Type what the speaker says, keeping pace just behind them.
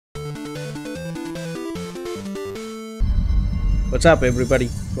What's up, everybody?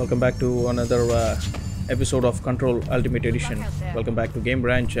 Welcome back to another episode of Control Ultimate Edition. Welcome back to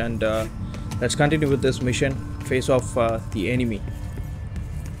Gameranch, and let's continue with this mission. Face off the enemy.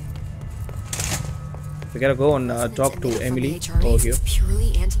 We gotta go and talk to Emily over here.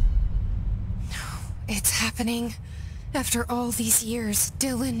 No, it's happening. After all these years,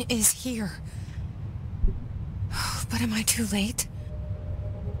 Dylan is here. But am I too late?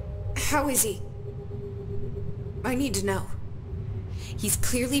 How is he? I need to know. He's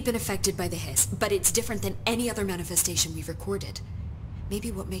clearly been affected by the hiss, but it's different than any other manifestation we've recorded. Maybe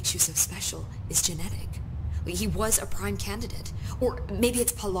what makes you so special is genetic. He was a prime candidate. Or maybe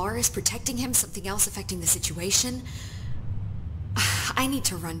it's Polaris protecting him, something else affecting the situation. I need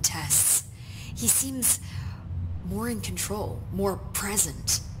to run tests. He seems more in control, more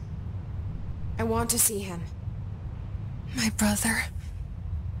present. I want to see him. My brother?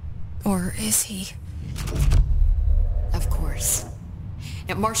 Or is he? Of course.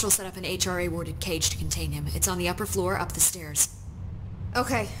 Now, Marshall set up an HRA-warded cage to contain him. It's on the upper floor, up the stairs.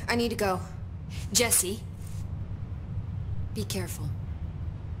 Okay, I need to go. Jesse, be careful.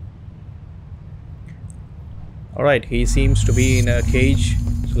 Alright, he seems to be in a cage.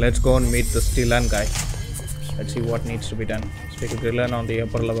 So let's go and meet the Dylan guy. Let's see what needs to be done. Let's take a Dylan on the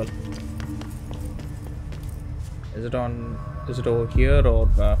upper level. Is it over here or...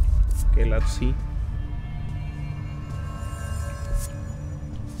 okay, let's see.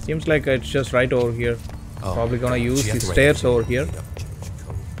 Seems like it's just right over here. Probably gonna use the stairs over here.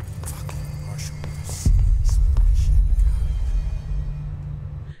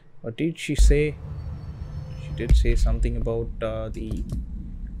 What did she say? She did say something about the...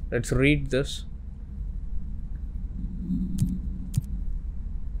 Let's read this.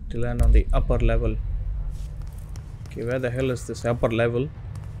 Dylan on the upper level. Okay, where the hell is this upper level?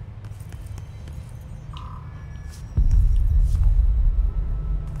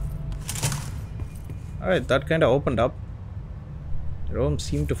 Alright, that kind of opened up. I don't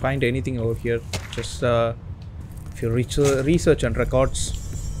seem to find anything over here. Just if you research and records.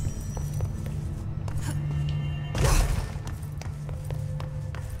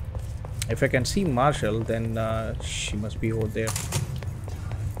 If I can see Marshall, then she must be over there.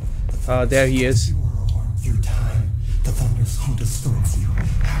 There he is. Through time, the thunder's home distorts you.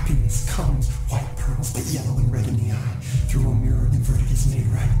 Happiness comes, white pearls, but yellow and red in the eye. Through a mirror, inverted is made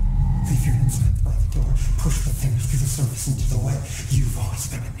right. Leave your insides by the door. Push the fingers through the surface into the wet. You've always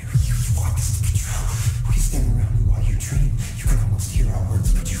been in there. You've walked as the patrol. We stand around you while you dream. You can almost hear our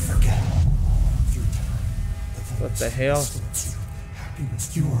words, but you forget. Through time, What the hell?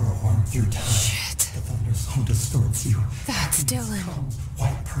 happiness, you are a worm through time. Shit. The thunder's home distorts you. That's Dylan.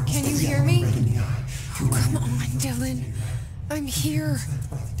 White pearls, Can but you yellow hear me? and red in the eye. Through a Come mirror, on, Dylan. I'm here.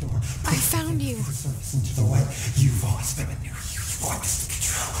 by the door. I found you. The surface into the wet. You've always been in there. You've walked as the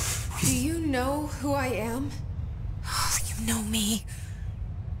patrol. Do you know who I am? You know me.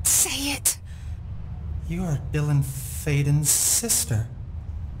 Say it. You are Dylan Faden's sister.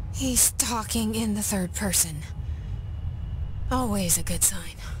 He's talking in the third person. Always a good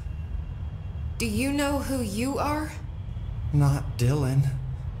sign. Do you know who you are? Not Dylan.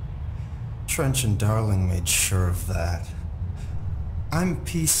 Trench and Darling made sure of that. I'm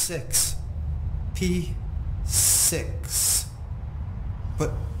P6. P6.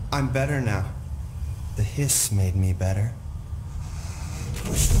 But I'm better now. The hiss made me better.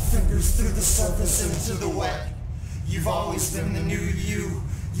 Push the fingers through the surface into the wet. You've always been the new you.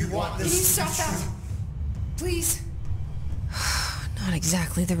 You want this Can you to be stop that? true. Please? Not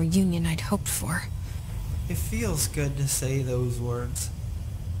exactly the reunion I'd hoped for. It feels good to say those words.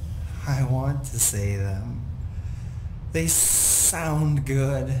 I want to say them. They sound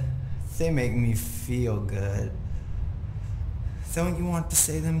good. They make me feel good. Don't you want to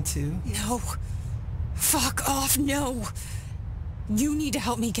say them too? No. Fuck off, no. You need to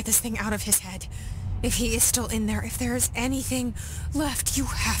help me get this thing out of his head. If he is still in there, if there is anything left, you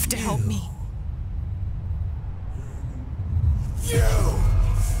have to help me.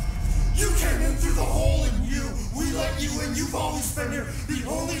 You came in through the hole in you. We let you in. You've always been here. The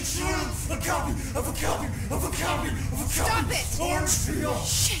only truth. A copy of a copy of a copy of a copy. Stop it! Orange peel.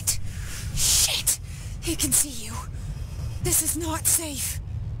 Shit. Shit. He can see you. This is not safe.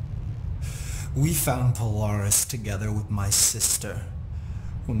 We found Polaris together with my sister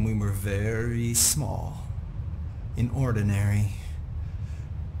when we were very small, in ordinary,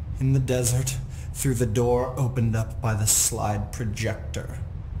 in the desert, through the door opened up by the slide projector.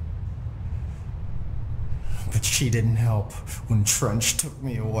 But she didn't help when Trench took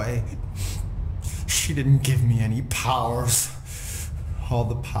me away. She didn't give me any powers. All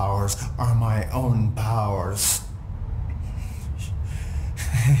the powers are my own powers.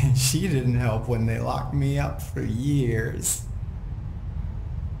 She didn't help when they locked me up for years.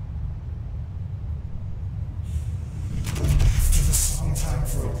 After the song time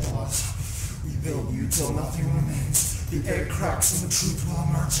for applause, we build you till nothing remains. The egg cracks and the truth will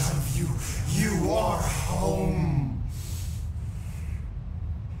emerge out of you. You are home.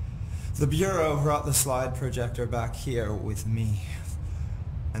 The Bureau brought the slide projector back here with me.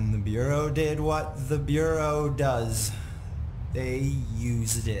 And the Bureau did what the Bureau does. They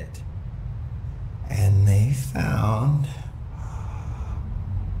used it. And they found...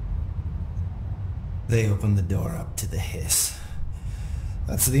 They opened the door up to the hiss.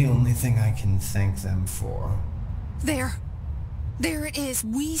 That's the only thing I can thank them for. There. There it is.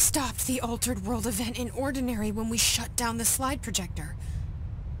 We stopped the Altered World event in Ordinary when we shut down the slide projector.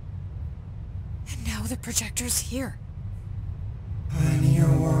 And now the projector's here. An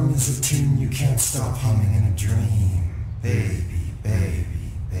earworm is a tune you can't stop humming in a dream. Baby,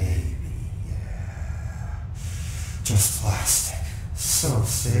 baby, baby, yeah. Just plastic. So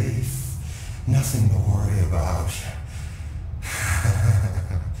safe. Nothing to worry about.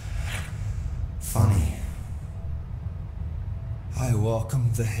 Funny. I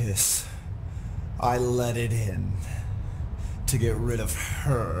welcomed the hiss. I let it in. To get rid of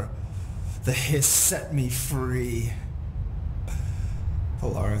her. The hiss set me free.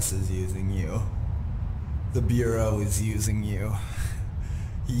 Polaris is using you. The Bureau is using you.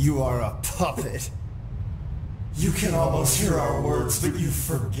 You are a puppet. You can almost hear our words, but you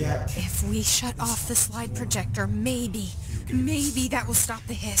forget. If we shut off the slide projector, maybe that will stop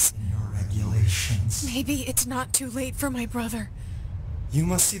the hiss. Your regulations. Maybe it's not too late for my brother. You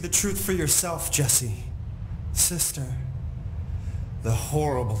must see the truth for yourself, Jesse. Sister. The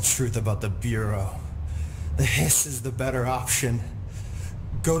horrible truth about the Bureau. The hiss is the better option.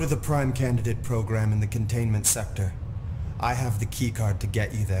 Go to the Prime Candidate program in the containment sector. I have the keycard to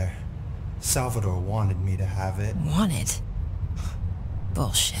get you there. Salvador wanted me to have it. Wanted?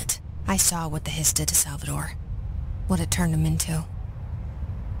 Bullshit. I saw what the hiss did to Salvador. What it turned him into.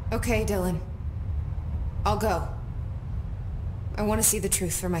 Okay, Dylan. I'll go. I want to see the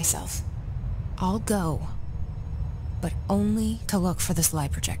truth for myself. I'll go. But only to look for the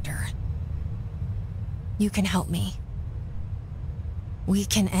slide projector. You can help me. We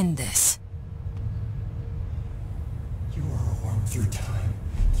can end this. You are a worm through time.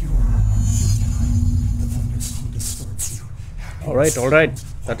 You are a worm through time. The thunderstorm distorts you. Alright.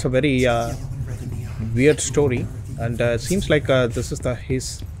 That's a very weird story. And seems like this is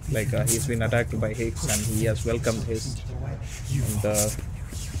his, he's been attacked by Higgs and he has welcomed his. And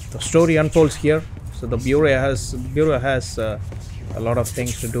the story unfolds here. So the Bureau has a lot of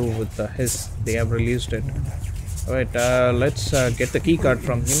things to do with his. They have released it. Alright, let's get the keycard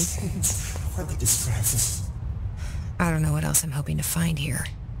from him. I don't know what else I'm hoping to find here.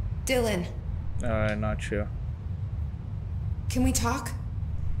 Dylan, Not sure. can we talk?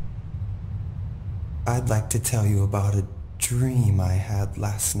 I'd like to tell you about a dream I had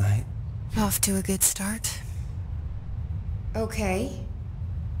last night. Off to a good start. Okay.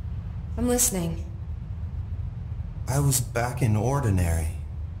 I'm listening. I was back in Ordinary,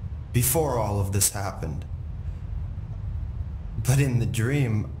 before all of this happened. But in the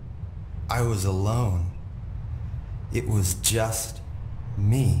dream, I was alone. It was just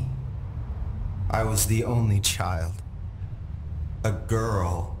me. I was the only child. A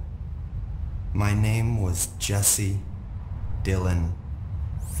girl. My name was Jesse Dylan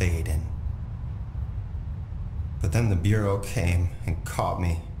Faden. But then the Bureau came and caught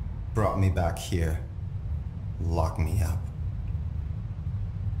me, brought me back here, locked me up.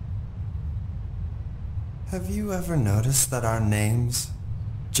 Have you ever noticed that our names,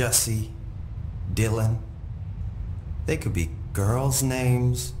 Jesse, Dylan, they could be girls'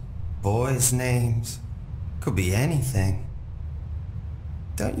 names, boys' names, could be anything.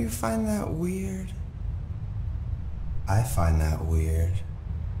 Don't you find that weird? I find that weird.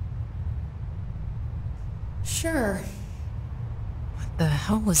 Sure. What the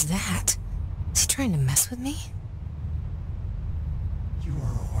hell was that? Is he trying to mess with me? You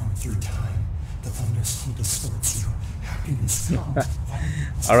are a worm through time. The thunderstorm distorts you. Happiness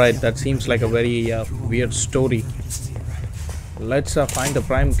comes. Alright, that seems like a very weird story. Let's find the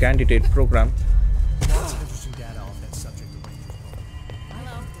Prime Candidate program.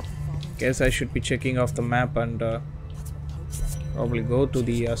 Guess I should be checking off the map and probably go to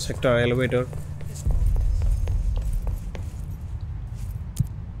the sector elevator.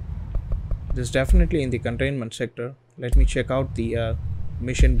 This is definitely in the containment sector. Let me check out the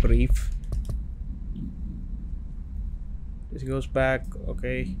mission brief. This goes back,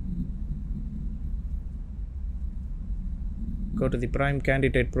 okay. Go to the prime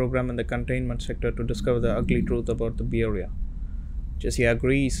candidate program in the containment sector to discover the ugly truth about the area. Jesse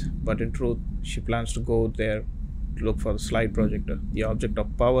agrees, but in truth, she plans to go there to look for the slide projector, the object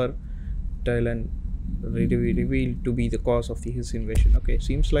of power Dylan revealed to be the cause of his invasion. Okay,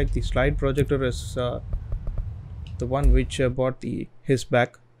 seems like the slide projector is the one which brought his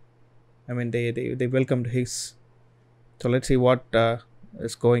back. I mean, they welcomed his. So let's see what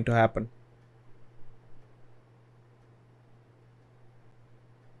is going to happen.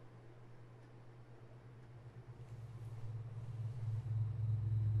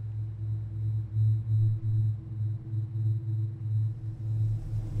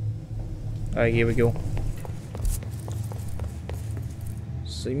 Here we go.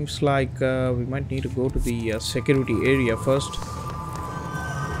 Seems like we might need to go to the security area first.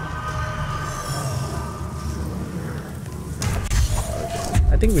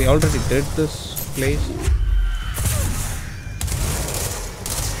 I think we already did this place.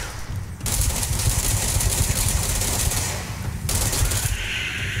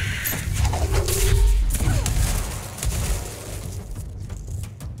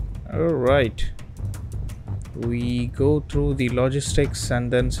 Alright, we go through the logistics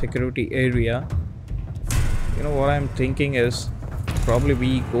and then security area. You know what I'm thinking is probably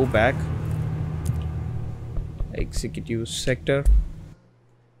we go back, executive sector,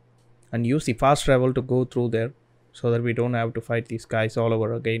 and use the fast travel to go through there so that we don't have to fight these guys all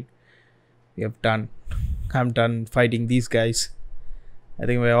over again. I'm done fighting these guys. I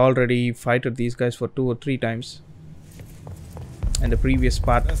think we already fighted these guys for 2 or 3 times. And the previous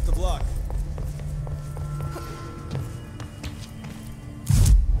part. Best of luck.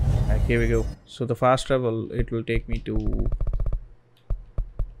 Here we go. So the fast travel, it will take me to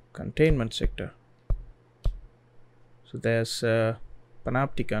containment sector. So there's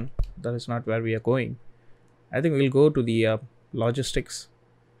Panopticon. That is not where we are going. I think we'll go to the logistics.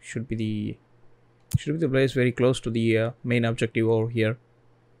 Should be the place very close to the main objective over here.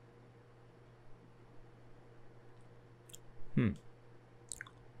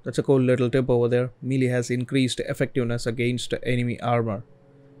 That's a cool little tip over there. Melee has increased effectiveness against enemy armor.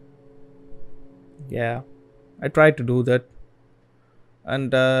 Yeah, I tried to do that.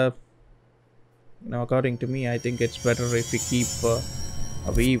 And you know, according to me, I think it's better if we keep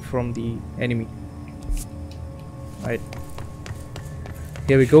away from the enemy. Right.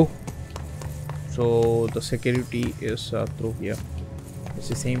 Here we go. So the security is through here. It's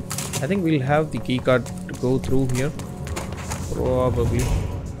the same. I think we'll have the key card to go through here. Probably.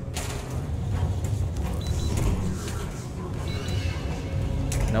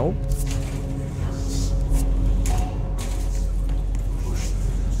 No.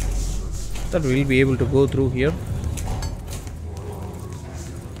 That we'll be able to go through here.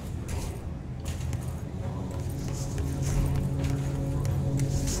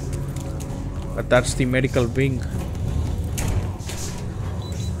 But that's the medical wing.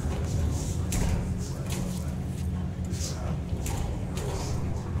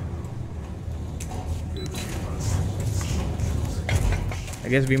 I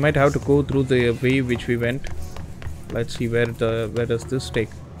guess we might have to go through the way which we went. Let's see where does this take.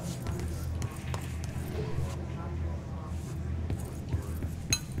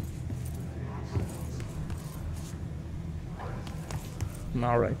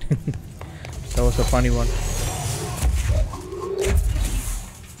 All right. That was a funny one.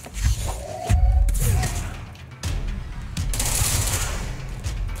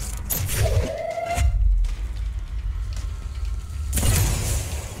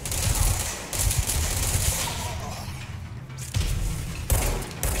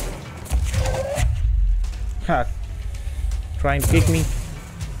 Ha! Try and kick me.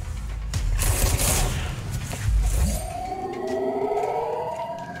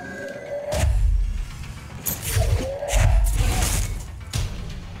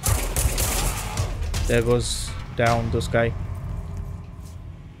 There goes down this guy.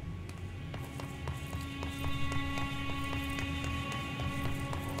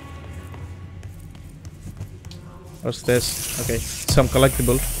 What's this? Okay, some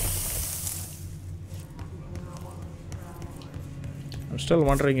collectible. I'm still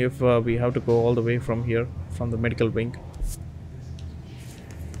wondering if we have to go all the way from here, from the medical wing.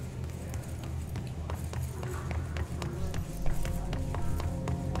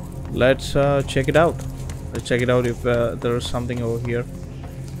 Let's check it out. Let's check it out if there is something over here.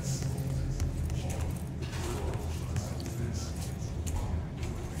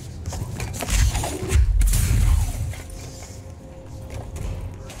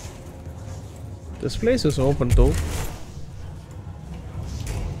 This place is open though.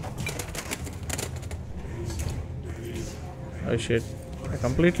 Oh shit. I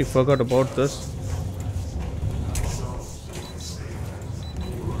completely forgot about this.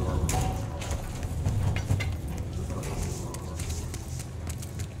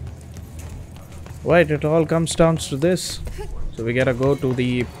 Right, it all comes down to this. So we gotta go to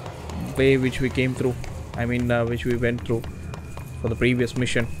the way which we came through. I mean, which we went through for the previous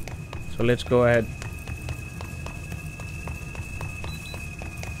mission. So let's go ahead.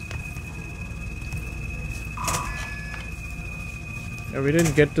 Yeah, we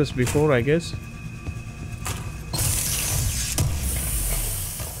didn't get this before, I guess.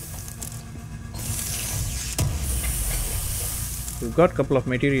 We've got a couple of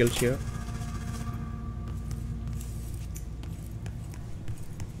materials here.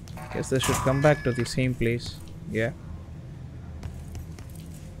 Guess this should come back to the same place. Yeah.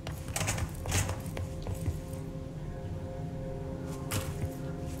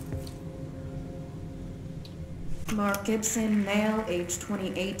 Mark Gibson, male, age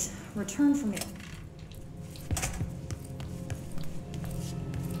 28, returned from the...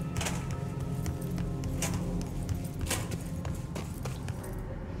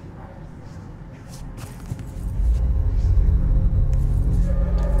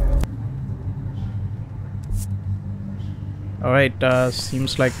 Alright,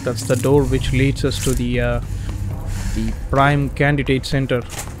 seems like that's the door which leads us to the Prime Candidate Center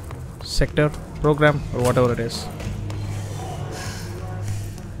sector program or whatever it is.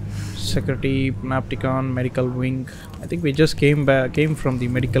 Security, Panopticon, medical wing. I think we just came from the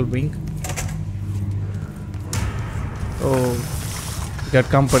medical wing. Oh, we got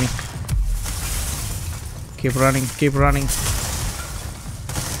company. Keep running, keep running.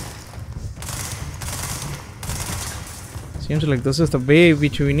 Seems like this is the way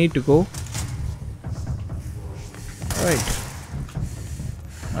which we need to go.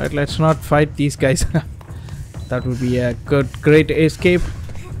 Alright, let's not fight these guys. That would be a great escape.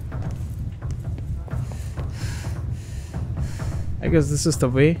 I guess this is the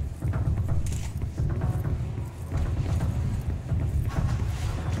way.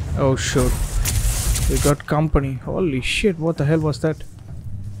 Oh shoot, we got company. Holy shit, what the hell was that?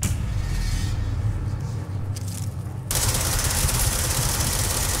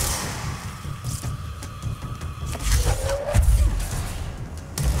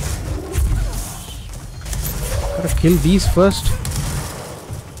 Gotta kill these first.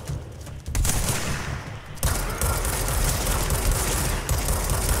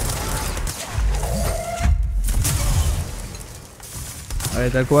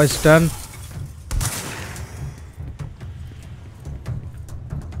 Alright, that guy's done.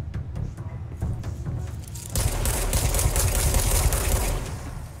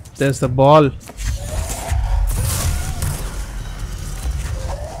 There's the ball.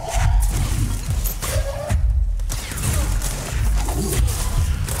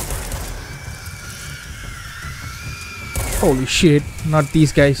 Holy shit, not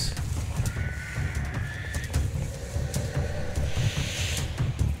these guys.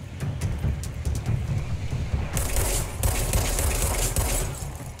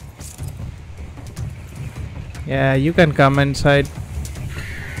 Yeah, you can come inside.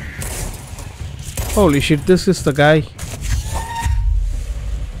 Holy shit, this is the guy.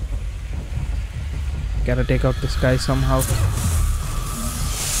 Gotta take out this guy somehow.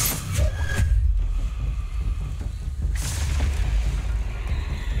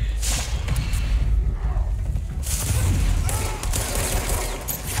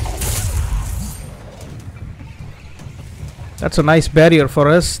 That's a nice barrier for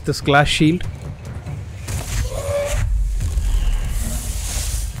us, this glass shield.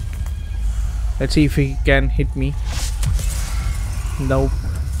 Let's see if he can hit me. Nope.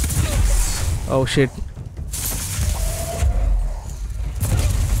 Oh shit.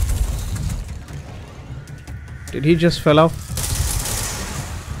 Did he just fell off?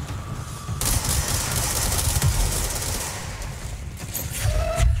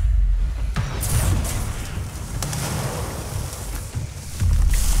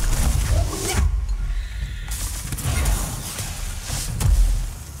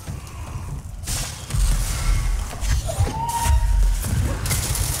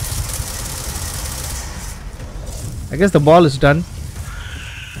 I guess the ball is done.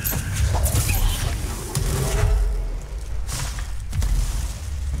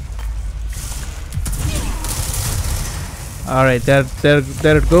 All right, there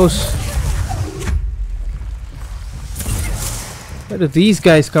it goes. Where do these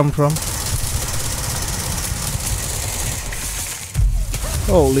guys come from?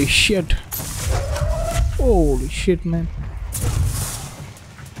 Holy shit! Holy shit, man!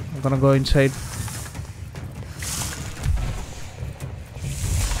 I'm gonna go inside.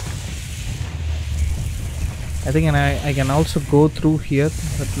 I think I can also go through here,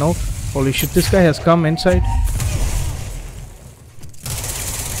 but no. Holy shit, this guy has come inside.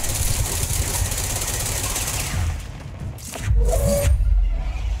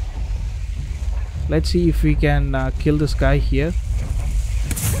 Let's see if we can kill this guy here.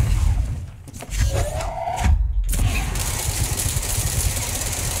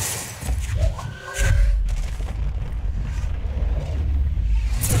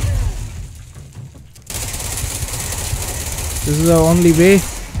 This is the only way.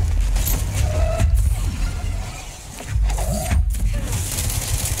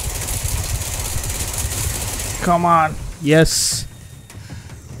 Come on. Yes.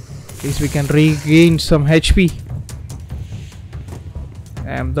 At least we can regain some HP.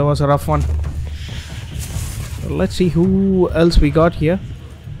 That was a rough one. Let's see who else we got here.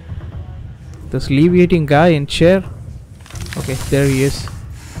 This levitating guy in chair. Okay, there he is.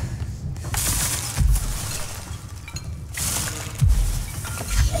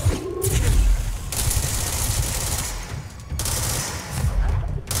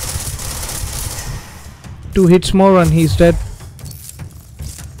 Two hits more and he's dead.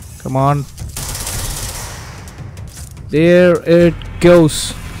 Come on. There it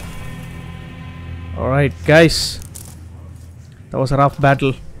goes. Alright guys. That was a rough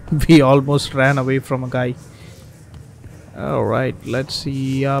battle. We almost ran away from a guy. Alright, let's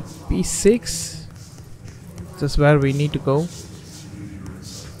see. P6. This is where we need to go.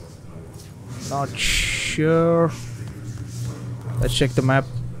 Not sure. Let's check the map.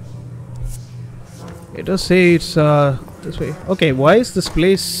 It does say it's this way. Okay, why is this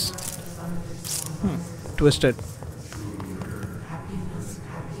place twisted?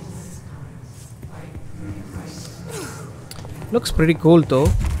 Looks pretty cool though,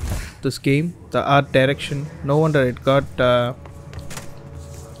 this game, the art direction. No wonder it got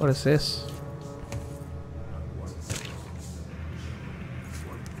what is this?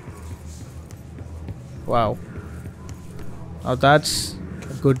 Wow. Now that's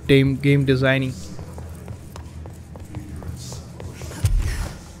a good game designing.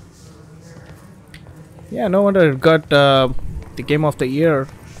 Yeah, no wonder it got the game of the year.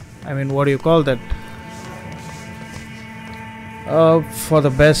 I mean, what do you call that? For the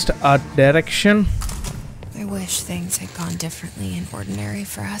best art direction. I wish things had gone differently and ordinary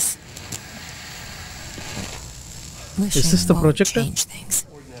for us. Is this the won't projector? Change things.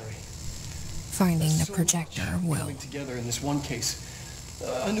 Ordinary. Finding the projector will. Coming together in this one case.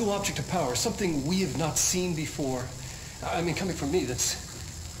 A new object of power, something we have not seen before. I mean, coming from me, that's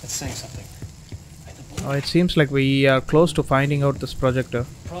saying something. Oh, it seems like we are close to finding out this projector.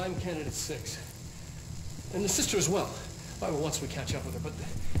 Prime candidate 6. And the sister as well. Well, once we catch up with her, but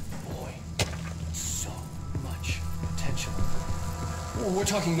boy, so much potential. We're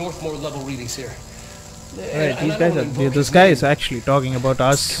talking Northmore level readings here. Right, these guys are, this guy is actually talking about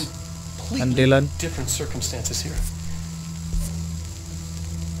us and Dylan. Different circumstances here.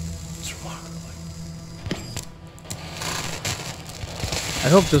 It's remarkable. I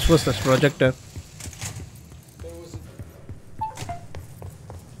hope this was the projector.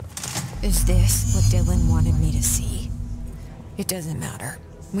 Is this what Dylan wanted me to see? It doesn't matter.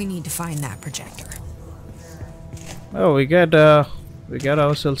 We need to find that projector. Oh, we got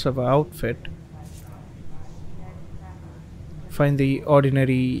ourselves an outfit. Find the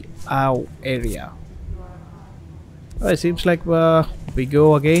ordinary ow area. Oh, it seems like we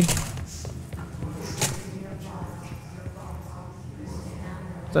go again.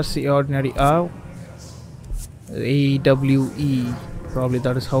 That's the ordinary ow. AWE. Probably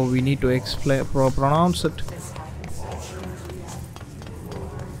that is how we need to explain pronounce it.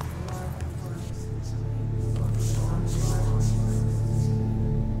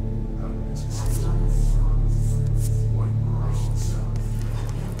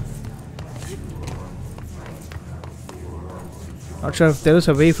 Not sure if there is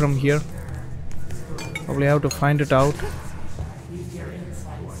a way from here. Probably have to find it out.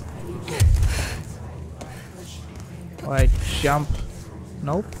 Alright, jump.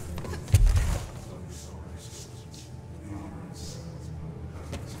 Nope.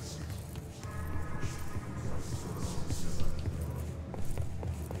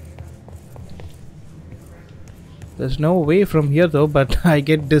 There's no way from here though, but I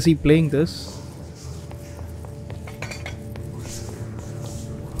get dizzy playing this.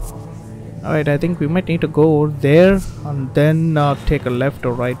 Alright, I think we might need to go over there and then take a left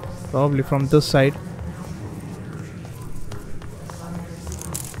or right. Probably from this side.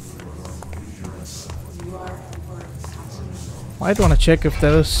 Might want to check if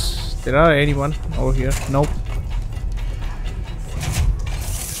there are anyone over here. Nope.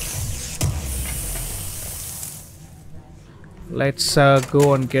 Let's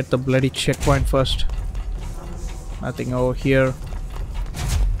go and get the bloody checkpoint first. Nothing over here.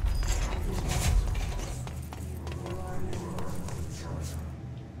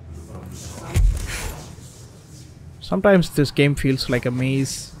 Sometimes this game feels like a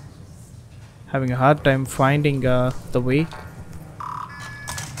maze. Having a hard time finding the way.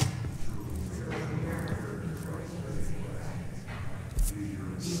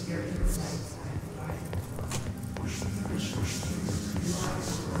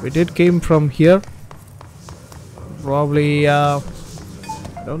 We did came from here. Probably I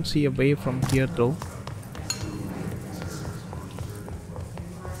don't see a way from here though.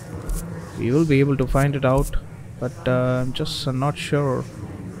 We will be able to find it out, but I'm just not sure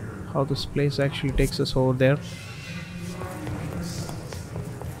how this place actually takes us over there.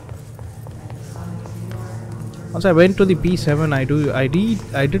 Once I went to the P7,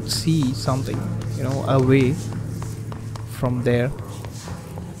 I did see something, you know, away from there,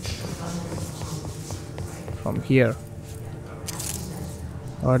 from here.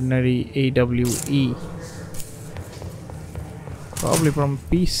 Ordinary AWE. Probably from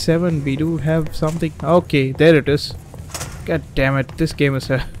P7 we do have something. Okay, there it is. God damn it, this game is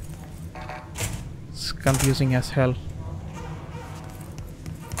it's confusing as hell.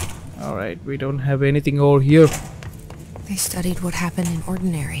 Alright, we don't have anything over here. They studied what happened in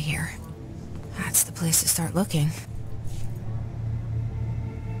Ordinary here. That's the place to start looking.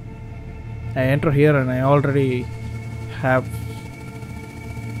 I enter here and I already have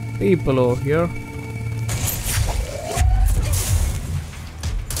people over here.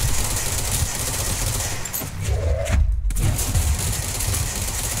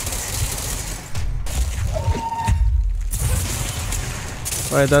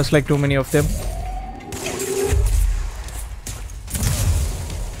 Right, that's like too many of them.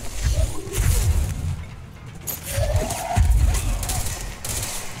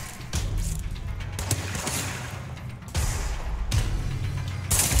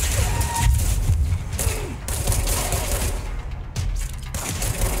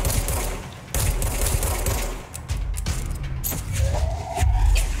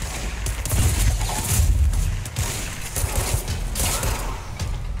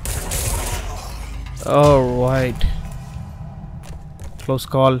 Alright. Close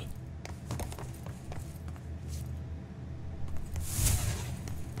call.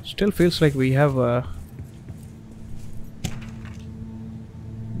 Still feels like we have a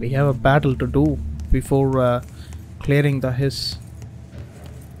battle to do before clearing the hiss.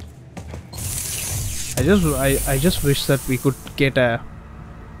 I just wish that we could get a,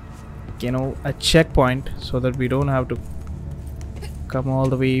 you know, a checkpoint so that we don't have to come all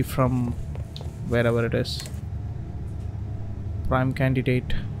the way from wherever it is. Prime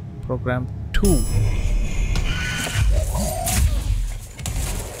candidate program 2.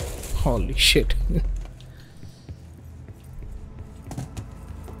 Holy shit.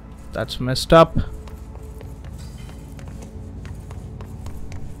 That's messed up.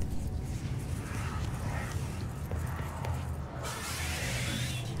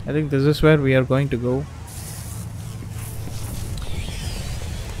 I think this is where we are going to go.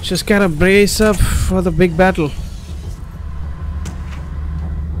 Just gotta brace up for the big battle.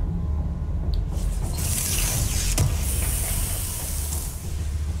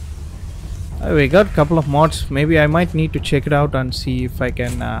 We got a couple of mods. Maybe I might need to check it out and see if I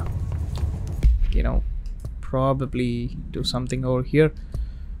can, you know, probably do something over here.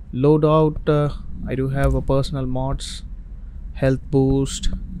 Loadout. I do have a personal mods, health boost.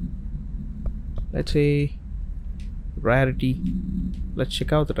 Let's say rarity. Let's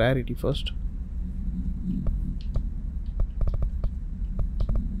check out the rarity first.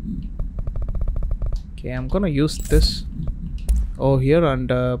 Okay, I'm gonna use this over here and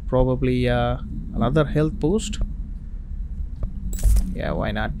probably another health boost. Yeah,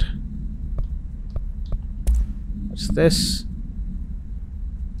 why not? What's this?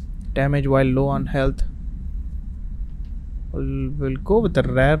 Damage while low on health. We'll go with the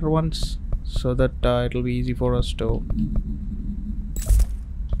rare ones so that it'll be easy for us to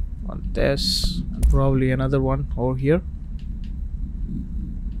on this, and probably another one over here.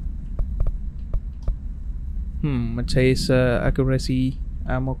 It says accuracy,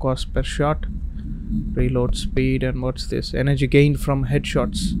 ammo cost per shot, reload speed, and what's this? Energy gained from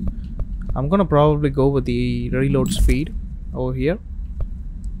headshots. I'm gonna probably go with the reload speed over here.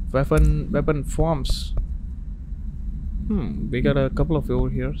 Weapon forms. We got a couple of over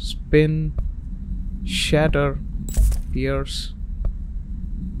here. Spin, shatter, pierce.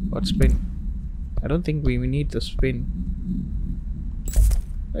 What spin? I don't think we need the spin.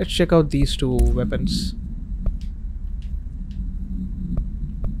 Let's check out these two weapons.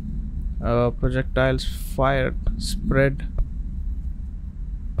 Projectiles fired spread.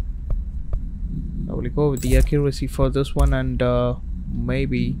 I will go with the accuracy for this one, and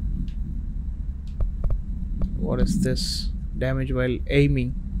maybe what is this? Damage while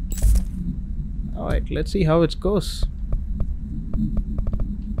aiming. Alright, let's see how it goes.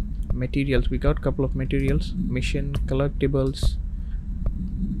 Materials, we got a couple of materials. Mission collectibles.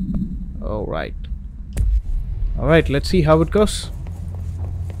 Alright, let's see how it goes.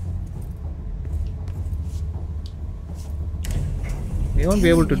 We won't be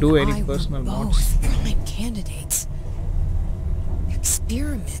able to do any personal mods. Prime candidates.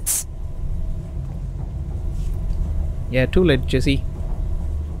 Experiments. Yeah, too late, Jesse.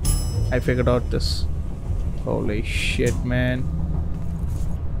 I figured out this. Holy shit, man.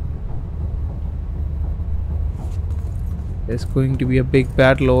 There's going to be a big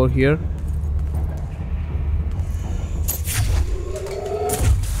battle over here.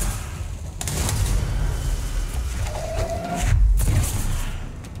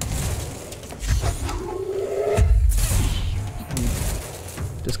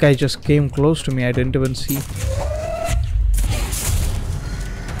 This guy just came close to me, I didn't even see.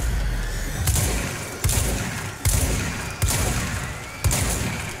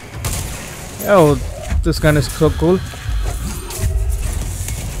 Oh, this gun is so cool.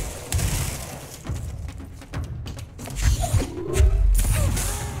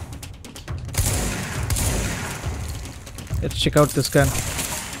 Let's check out this gun.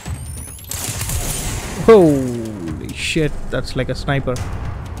 Holy shit, that's like a sniper.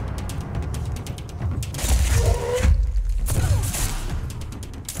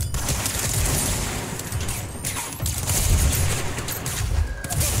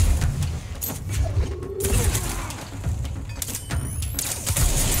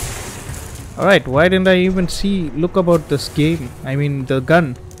 Alright, why didn't I even look about this game? I mean, the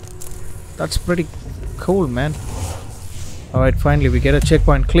gun. That's pretty cool, man. Alright, finally we get a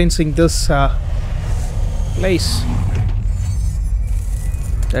checkpoint cleansing this place.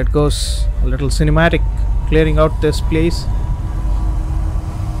 That goes a little cinematic, clearing out this place.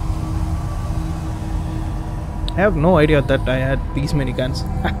 I have no idea that I had these many guns.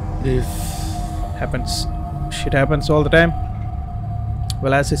 This happens. Shit happens all the time.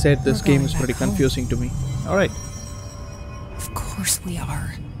 Well, as I said, this game is pretty confusing to me. Alright. Of course we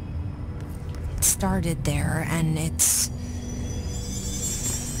are. It started there and it's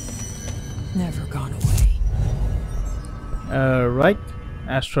never gone away. Right.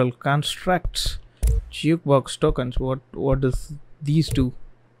 Astral constructs. Jukebox tokens. What does these do?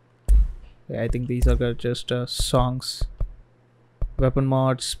 Yeah, I think these are just songs. Weapon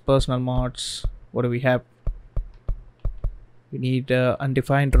mods, personal mods. What do we have? We need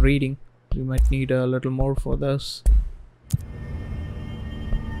undefined reading. We might need a little more for this.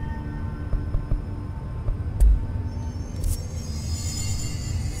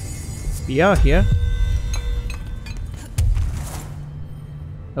 We are here.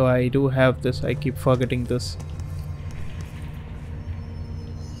 Oh, I do have this. I keep forgetting this.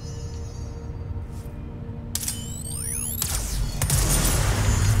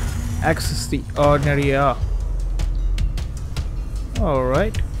 Access the ordinary air.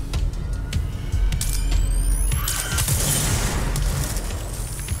 Alright.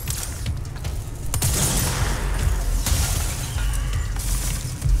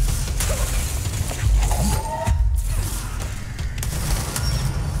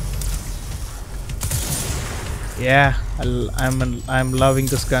 Yeah, I'm loving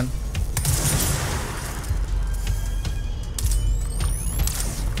this gun.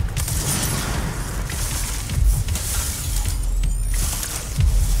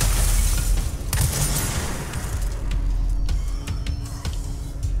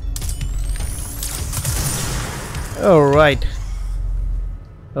 Alright.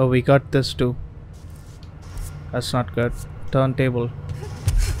 Oh, we got this too. That's not good. Turntable.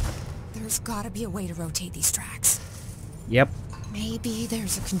 There's gotta be a way to rotate these tracks. Yep. Maybe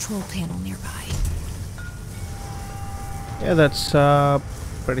there's a control panel nearby. Yeah, that's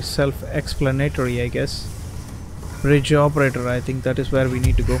pretty self-explanatory, I guess. Bridge operator, I think that is where we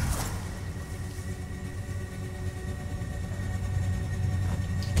need to go.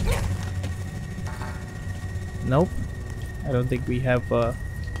 Nope. I don't think we have a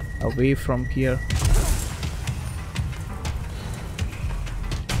way from here.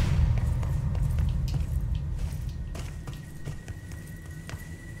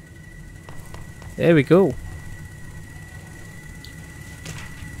 There we go.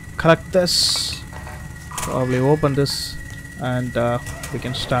 Collect this. Probably open this and we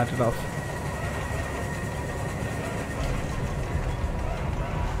can start it off.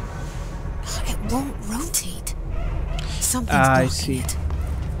 Something's I blocking see. it.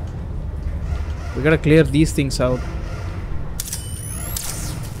 We gotta clear these things out.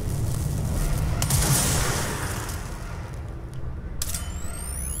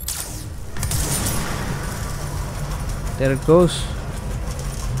 There it goes.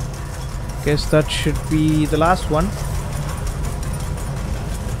 Guess that should be the last one.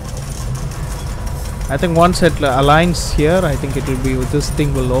 I think once it aligns here, I think it will be, this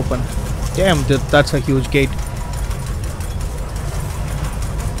thing will open. Damn, that's a huge gate.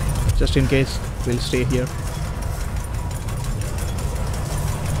 Just in case, we'll stay here.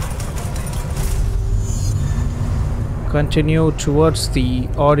 Continue towards the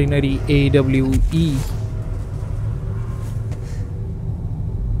ordinary AWE.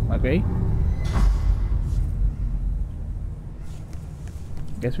 Okay.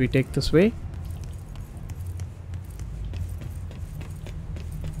 Guess we take this way.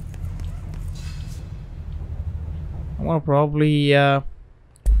 I want to probably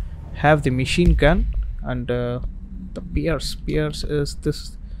have the machine gun and the Pierce. Pierce is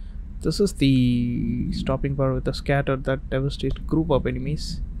this. This is the stopping power with the scatter that devastates group of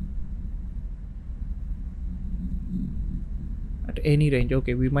enemies at any range.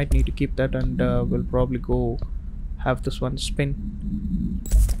 Okay, we might need to keep that, and we'll probably go have this one spin.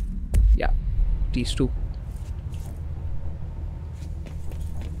 Yeah, these two.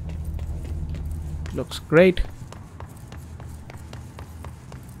 Looks great.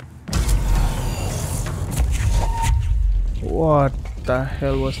 What the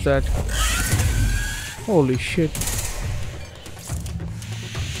hell was that? Holy shit.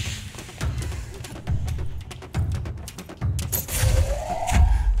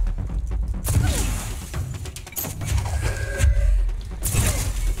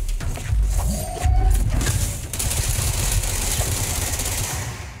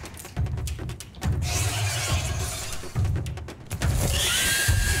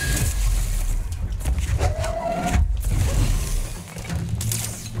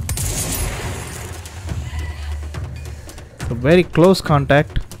 Very close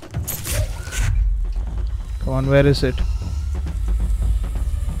contact. Come on, where is it?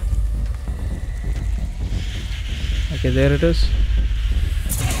 Okay, there it is.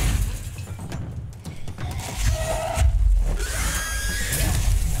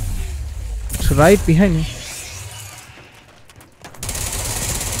 It's right behind me.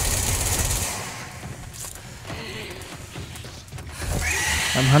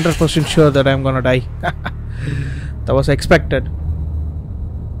 I'm 100% sure that I'm gonna die. That was expected.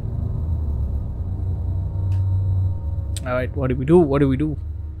 Alright, what do we do? What do we do?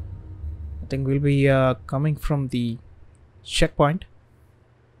 I think we'll be coming from the checkpoint.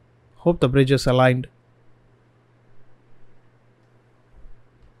 Hope the bridge is aligned.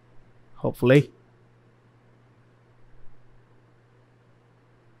 Hopefully.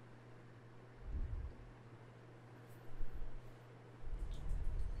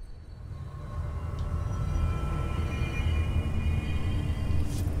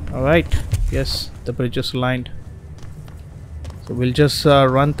 Alright, yes, the bridge is aligned. So we'll just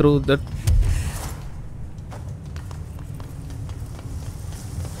run through that.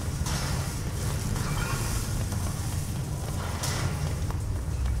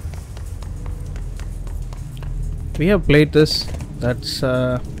 We have played this. That's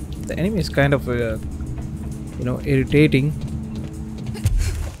the enemy is kind of you know, irritating.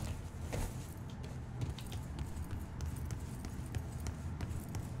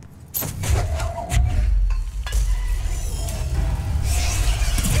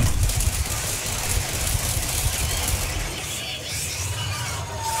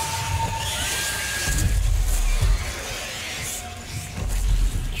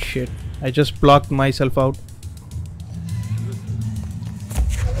 Shit, I just blocked myself out.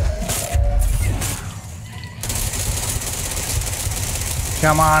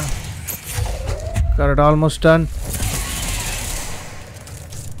 Come on. Got it almost done.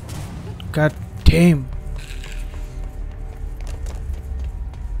 God damn.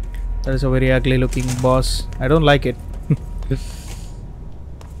 That is a very ugly looking boss. I don't like it.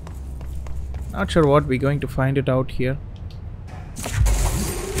 Not sure what we're going to find it out here.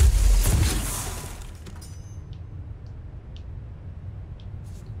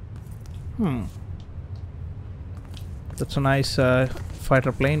 That's a nice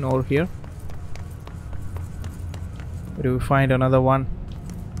fighter plane over here. Where do we find another one?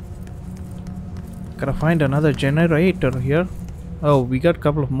 Gotta find another generator here. Oh, we got a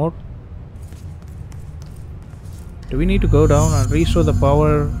couple of more. Do we need to go down and restore the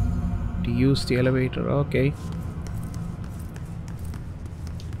power to use the elevator? Okay.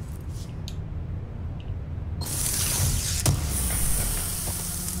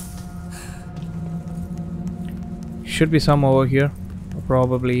 should be some over here.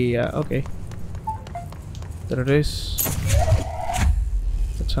 Probably, okay. There it is.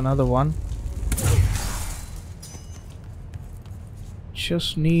 That's another one.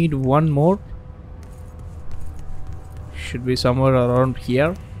 Just need one more. Should be somewhere around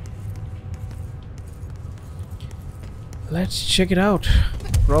here. Let's check it out.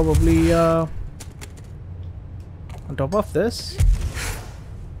 Probably on top of this.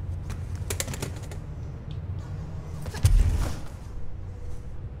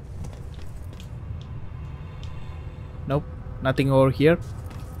 Nope, nothing over here.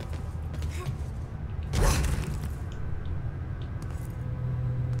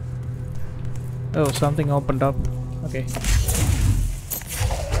 Oh, something opened up. Okay.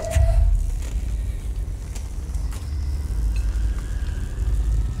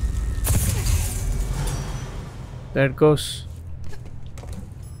 There it goes.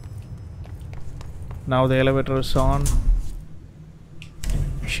 Now the elevator is on.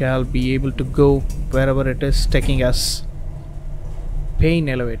 Shall be able to go wherever it is taking us. Pain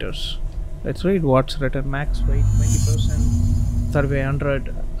elevators. Let's read what's written. Max weight 20%. Survey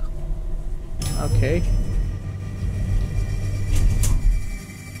 100. Okay.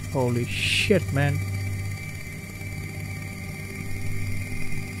 Holy shit, man.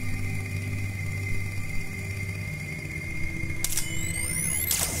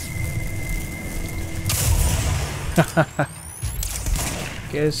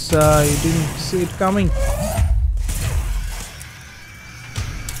 Guess you didn't see it coming.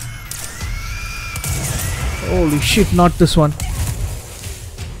 Holy shit, not this one.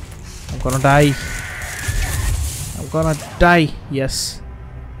 I'm gonna die. I'm gonna die. Yes.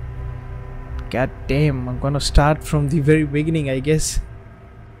 God damn, I'm gonna start from the very beginning, I guess.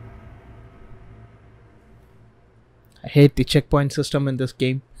 I hate the checkpoint system in this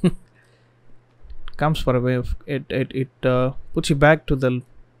game. Comes for a way of it puts you back to the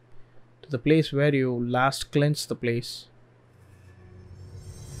place where you last cleansed the place.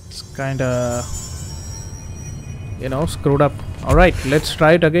 It's kinda, you know, screwed up. Alright, let's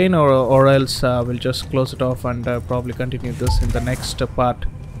try it again, or else we'll just close it off and probably continue this in the next part.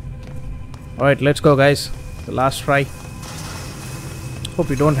 Alright, let's go, guys. The last try. Hope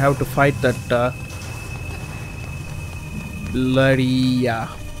we don't have to fight that bloody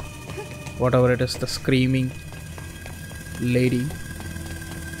whatever it is, the screaming lady.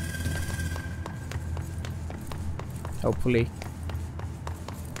 Hopefully.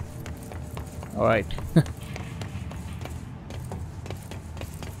 Alright.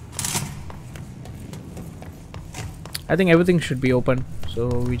 I think everything should be open, so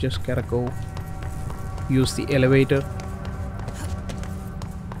we just gotta go use the elevator.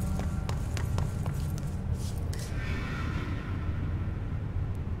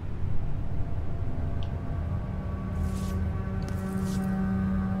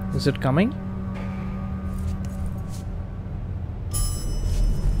 Is it coming?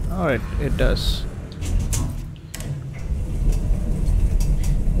 Alright, it does.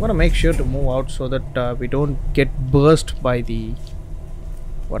 I'm gonna make sure to move out so that we don't get burst by the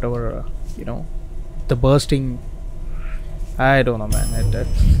whatever, you know, the bursting. I don't know, man. I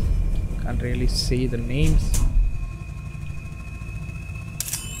can't really say the names.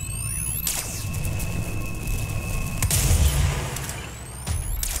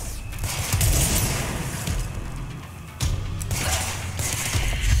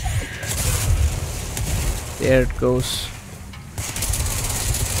 There it goes.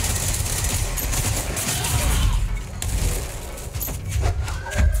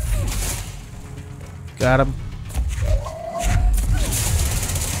 Got him.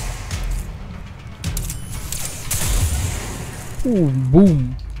 Ooh,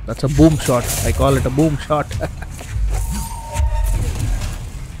 boom. That's a boom shot. I call it a boom shot.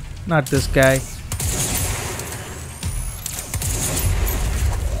 Not this guy.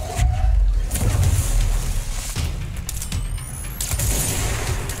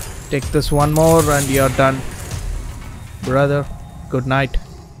 Take this one more and you're done, brother. Good night.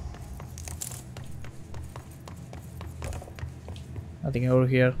 Nothing over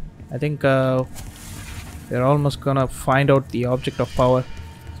here. I think we're almost gonna find out the object of power.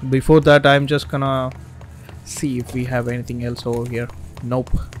 Before that, I'm just gonna see if we have anything else over here.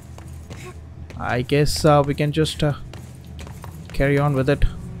 Nope. I guess we can just carry on with it.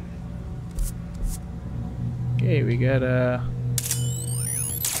 Okay, we got a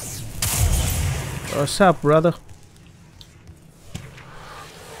what's up, brother?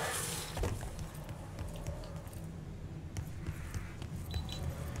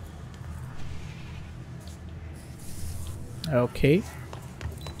 Okay.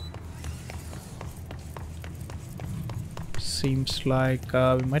 seems like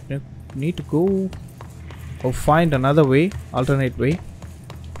we might need to go or find another way, alternate way.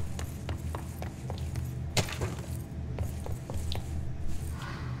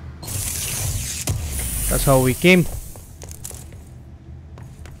 That's how we came.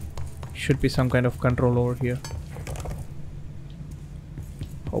 Should be some kind of control over here.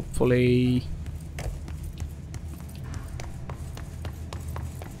 Hopefully.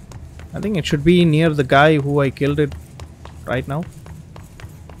 I think it should be near the guy who I killed it right now.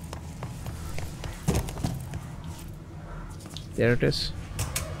 There it is.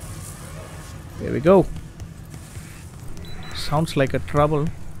 There we go. Sounds like a trouble.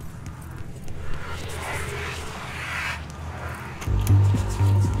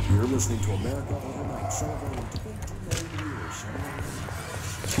 You're listening to America Overnight, celebrating 29 years.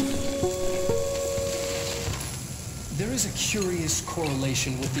 There is a curious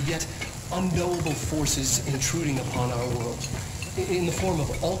correlation with the yet unknowable forces intruding upon our world in the form of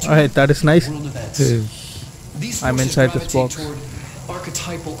alternate Alright, that is nice. world events. These I'm forces inside this gravitate box. toward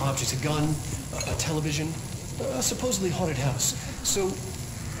archetypal objects, a gun, a television, a supposedly haunted house. So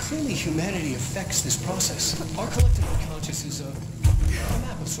clearly humanity affects this process. Our collective unconscious is a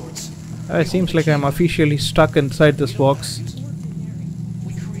map of sorts. It seems like I'm officially stuck inside this box.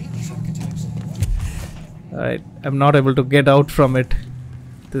 We create these archetypes. Alright, I'm not able to get out from it.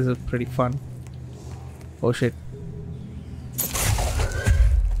 This is pretty fun. Oh shit.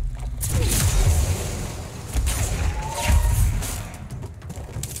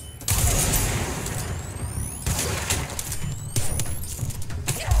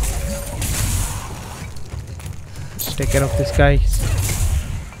 Let's take care of this guy.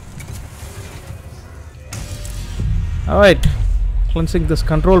 Alright, cleansing this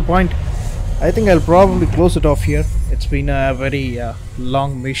control point. I think I'll probably close it off here. It's been a very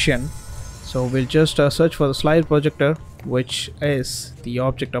long mission. So we'll just search for the slide projector, which is the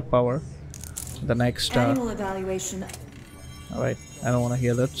object of power. The next... Annual evaluation. Alright, I don't want to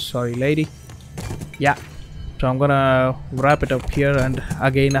hear that. Sorry, lady. Yeah. So I'm gonna wrap it up here, and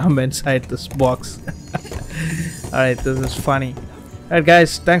again I'm inside this box. Alright, this is funny. Alright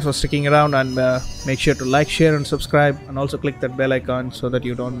guys, thanks for sticking around, and make sure to like, share and subscribe, and also click that bell icon so that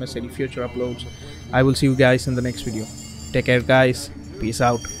you don't miss any future uploads. I will see you guys in the next video. Take care guys. Peace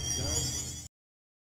out.